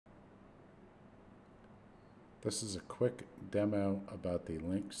This is a quick demo about the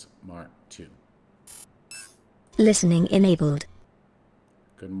Lynx Mark II. Listening enabled.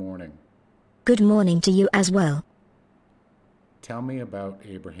 Good morning. Good morning to you as well. Tell me about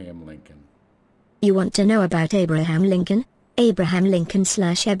Abraham Lincoln. You want to know about Abraham Lincoln? Abraham Lincoln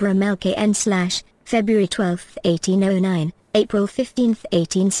 / Abraham LKN / February 12, 1809, April 15,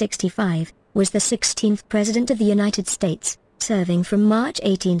 1865, was the 16th President of the United States, serving from March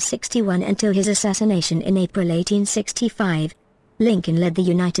 1861 until his assassination in April 1865. Lincoln led the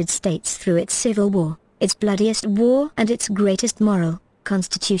United States through its Civil War, its bloodiest war and its greatest moral,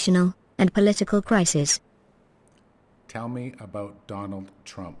 constitutional, and political crisis. Tell me about Donald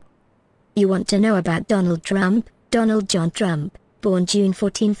Trump. You want to know about Donald Trump? Donald John Trump, born June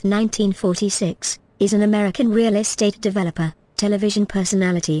 14, 1946, is an American real estate developer, television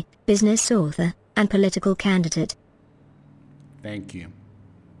personality, business author, and political candidate. Thank you.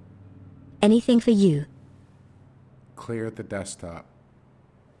 Anything for you. Clear the desktop.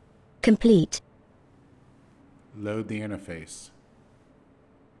 Complete. Load the interface.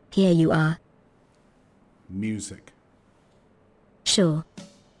 Here you are. Music. Sure.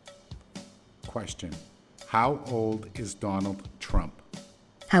 Question. How old is Donald Trump?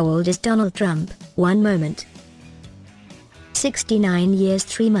 How old is Donald Trump? 1 moment. 69 years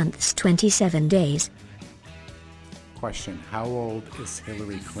 3 months 27 days. Question. How old is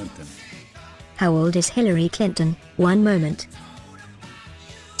Hillary Clinton? How old is Hillary Clinton? 1 moment.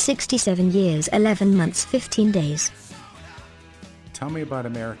 67 years 11 months 15 days. Tell me about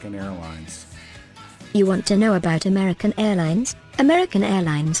American Airlines. You want to know about American Airlines? American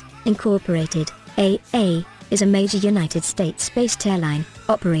Airlines, Incorporated, AA, is a major United States-based airline,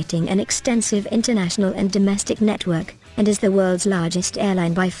 operating an extensive international and domestic network, and is the world's largest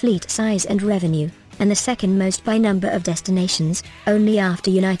airline by fleet size and revenue, and the second most by number of destinations, only after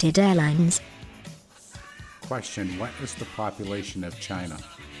United Airlines. Question. What is the population of China?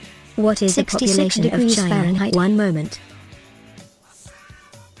 What is the population of China? Fahrenheit? 1 moment.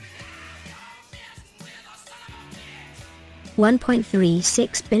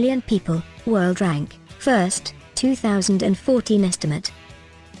 1.36 billion people, world rank, first, 2014 estimate.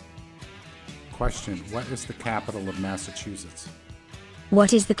 Question. What is the capital of Massachusetts?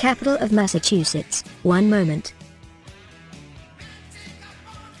 What is the capital of Massachusetts? 1 moment.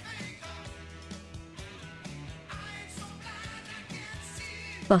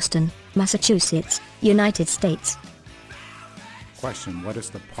 Boston, Massachusetts, United States. Question. What is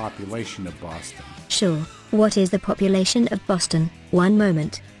the population of Boston? Sure. What is the population of Boston? 1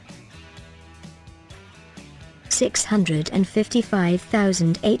 moment.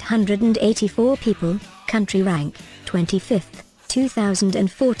 655,884 people, country rank, 25th,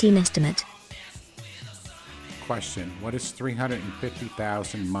 2014 estimate. Question. What is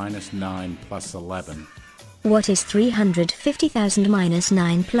 350,000 minus 9 plus 11? What is 350,000 minus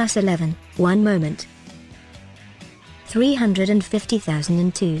 9 plus 11? 1 moment.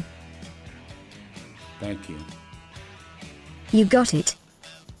 350,002. Thank you. You got it.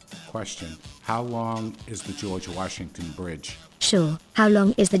 Question. How long is the George Washington Bridge? Sure. How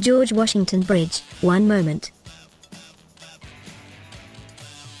long is the George Washington Bridge? 1 moment.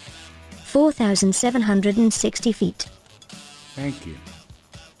 4,760 feet. Thank you.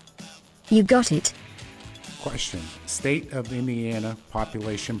 You got it. Question. State of Indiana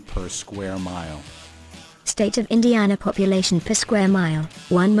population per square mile. State of Indiana population per square mile.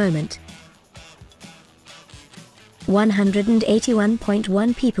 1 moment.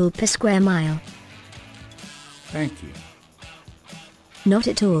 181.1 people per square mile. Thank you. Not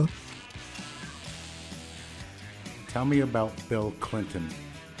at all. Tell me about Bill Clinton.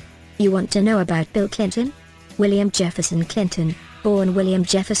 You want to know about Bill Clinton? William Jefferson Clinton, born William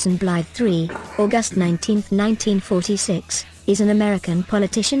Jefferson Blythe III, August 19, 1946, is an American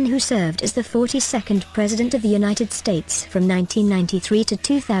politician who served as the 42nd President of the United States from 1993 to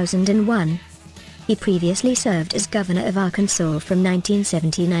 2001. He previously served as governor of Arkansas from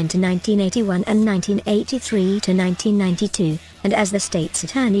 1979 to 1981 and 1983 to 1992, and as the state's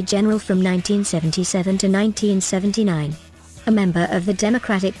attorney general from 1977 to 1979. A member of the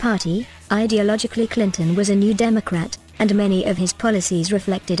Democratic Party, ideologically Clinton was a New Democrat, and many of his policies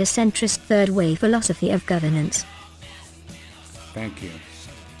reflected a centrist third-way philosophy of governance. Thank you.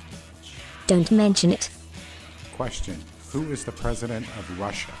 Don't mention it. Question. Who is the president of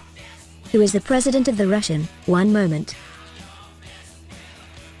Russia? Who is the president of the Russian? 1 moment.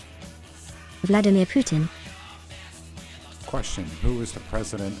 Vladimir Putin. Question. Who is the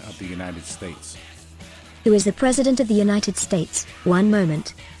president of the United States? Who is the president of the United States? 1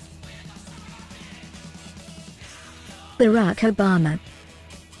 moment. Barack Obama.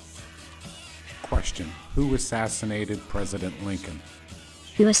 Question: Who assassinated President Lincoln?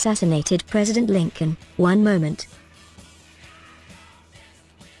 Who assassinated President Lincoln? 1 moment.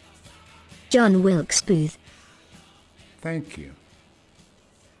 John Wilkes Booth. Thank you.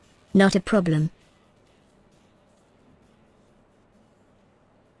 Not a problem.